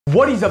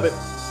What is up?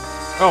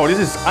 Oh, this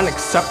is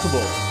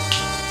unacceptable.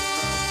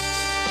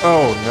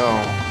 Oh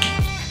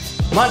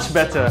no. Much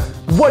better.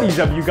 What is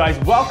up, you guys?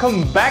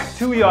 Welcome back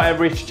to Your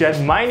Average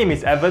Jet. My name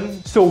is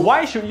Evan. So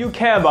why should you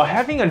care about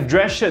having a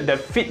dress shirt that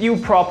fit you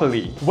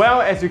properly?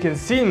 Well, as you can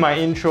see in my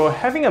intro,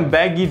 having a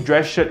baggy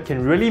dress shirt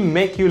can really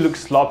make you look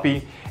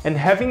sloppy, and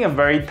having a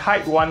very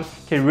tight one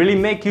can really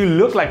make you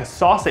look like a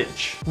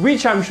sausage.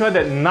 Which I'm sure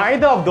that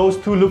neither of those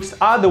two looks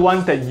are the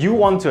ones that you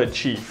want to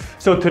achieve.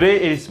 So today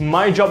it is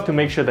my job to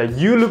make sure that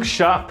you look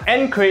sharp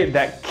and create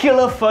that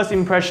killer first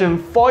impression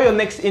for your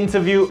next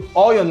interview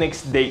or your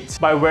next date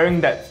by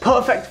wearing that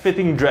perfect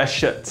fitting dress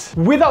shirt.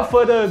 Without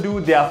further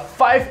ado, there are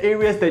 5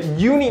 areas that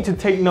you need to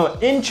take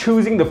note in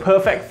choosing the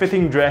perfect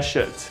fitting dress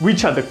shirt,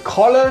 which are the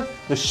collar,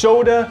 the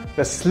shoulder,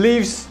 the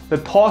sleeves, the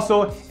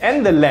torso,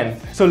 and the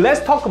length. So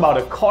let's talk about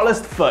the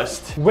collars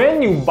first.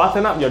 When you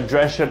button up your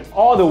dress shirt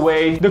all the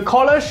way, the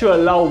collar should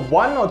allow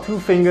 1 or 2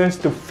 fingers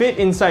to fit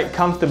inside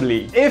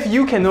comfortably. If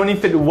you can only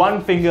fit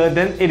 1 finger,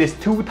 then it is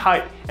too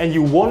tight and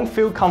you won't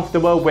feel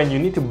comfortable when you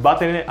need to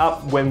button it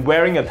up when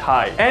wearing a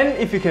tie. And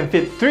if you can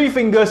fit 3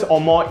 fingers or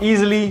more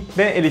easily,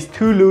 then it is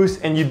too loose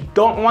and you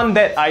don't want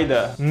that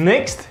either.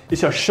 Next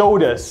is your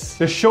shoulders.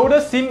 The shoulder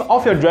seam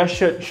of your dress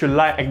shirt should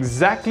lie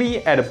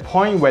exactly at a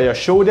point where your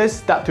shoulders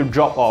start to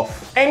drop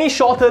off. Any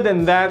shorter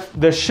than that,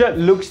 the shirt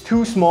looks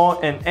too small,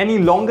 and any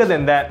longer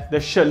than that, the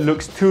shirt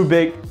looks too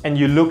big and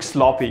you look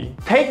sloppy.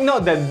 Take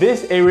note that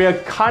this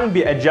area can't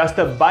be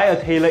adjusted by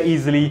a tailor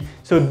easily,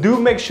 so do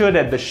make sure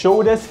that the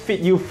shoulders fit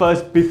you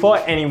first before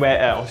anywhere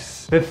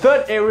else. The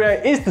third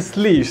area is the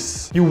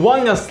sleeves. You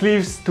want your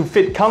sleeves to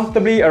fit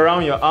comfortably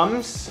around your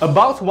arms,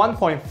 about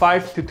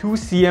 1.5 to 2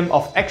 cm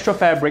of extra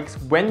fabrics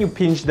when you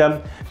pinch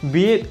them,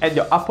 be it at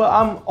your upper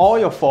arm or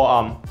your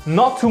forearm.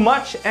 Not too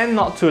much and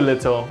not too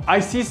little. I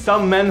see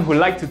some men who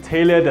like to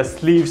tailor the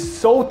sleeves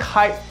so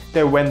tight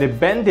that when they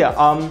bend their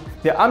arm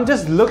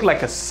just looks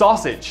like a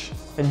sausage.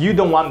 And you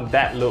don't want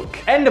that look.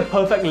 And the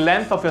perfect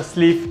length of your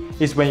sleeve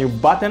is when you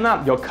button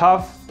up your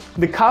cuff.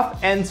 The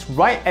cuff ends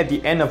right at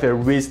the end of your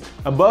wrist,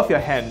 above your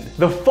hand.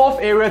 The fourth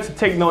area to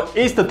take note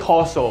is the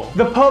torso.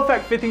 The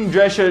perfect fitting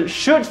dress shirt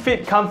should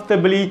fit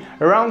comfortably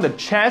around the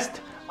chest,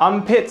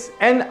 armpits,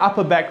 and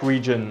upper back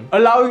region,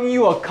 allowing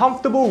you a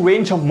comfortable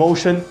range of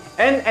motion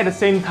and at the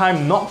same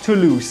time not too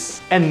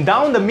loose. And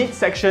down the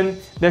midsection,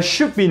 there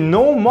should be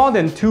no more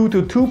than 2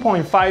 to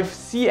 2.5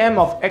 cm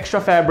of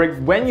extra fabric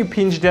when you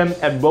pinch them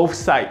at both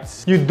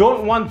sides. You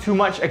don't want too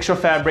much extra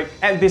fabric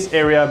at this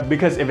area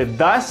because if it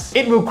does,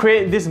 it will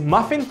create this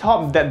muffin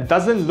top that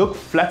doesn't look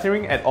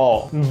flattering at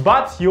all.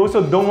 But you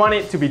also don't want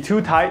it to be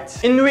too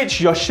tight, in which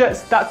your shirt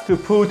starts to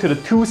pull to the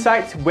 2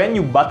 sides when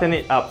you button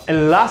it up.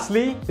 And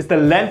lastly is the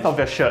length of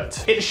your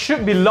shirt. It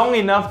should be long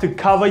enough to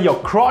cover your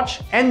crotch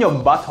and your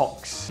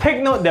buttocks.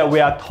 Take note that we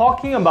are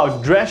talking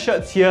about dress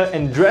shirts here,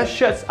 and dress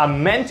shirts are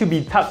meant to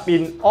be tucked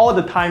in all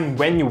the time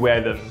when you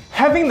wear them.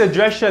 Having the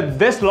dress shirt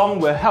this long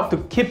will help to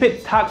keep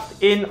it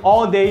tucked in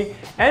all day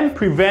and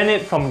prevent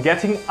it from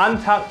getting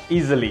untucked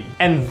easily.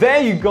 And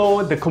there you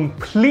go, the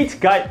complete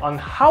guide on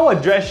how a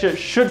dress shirt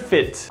should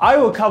fit. I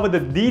will cover the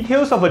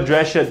details of a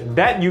dress shirt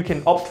that you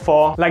can opt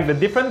for, like the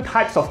different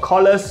types of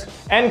collars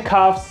and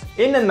cuffs,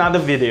 in another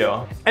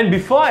video. And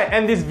before I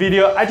end this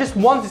video, I just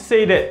want to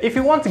say that if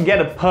you want to get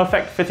a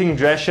perfect fitting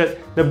dress shirt,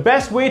 the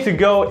best way to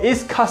go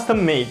is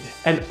custom made.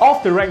 An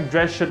off-the-rack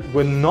dress shirt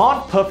will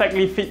not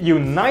perfectly fit you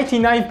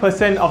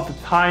 99% of the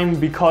time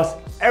because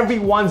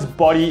everyone's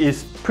body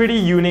is pretty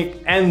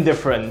unique and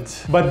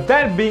different. But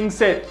that being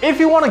said, if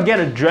you want to get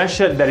a dress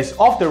shirt that is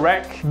off the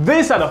rack,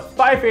 these are the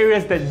 5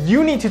 areas that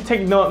you need to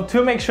take note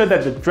to make sure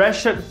that the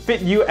dress shirt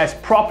fit you as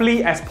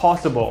properly as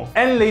possible.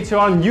 And later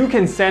on, you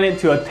can send it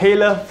to a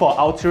tailor for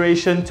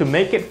alteration to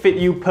make it fit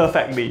you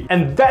perfectly.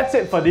 And that's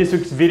it for this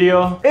week's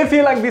video. If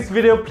you like this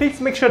video, please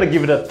make sure to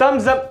give it a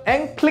thumbs up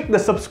and click the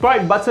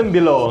subscribe button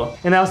below.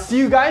 And I'll see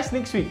you guys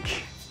next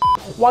week.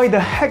 Why the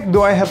heck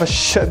do I have a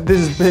shirt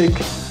this big?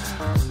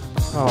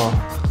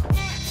 Oh.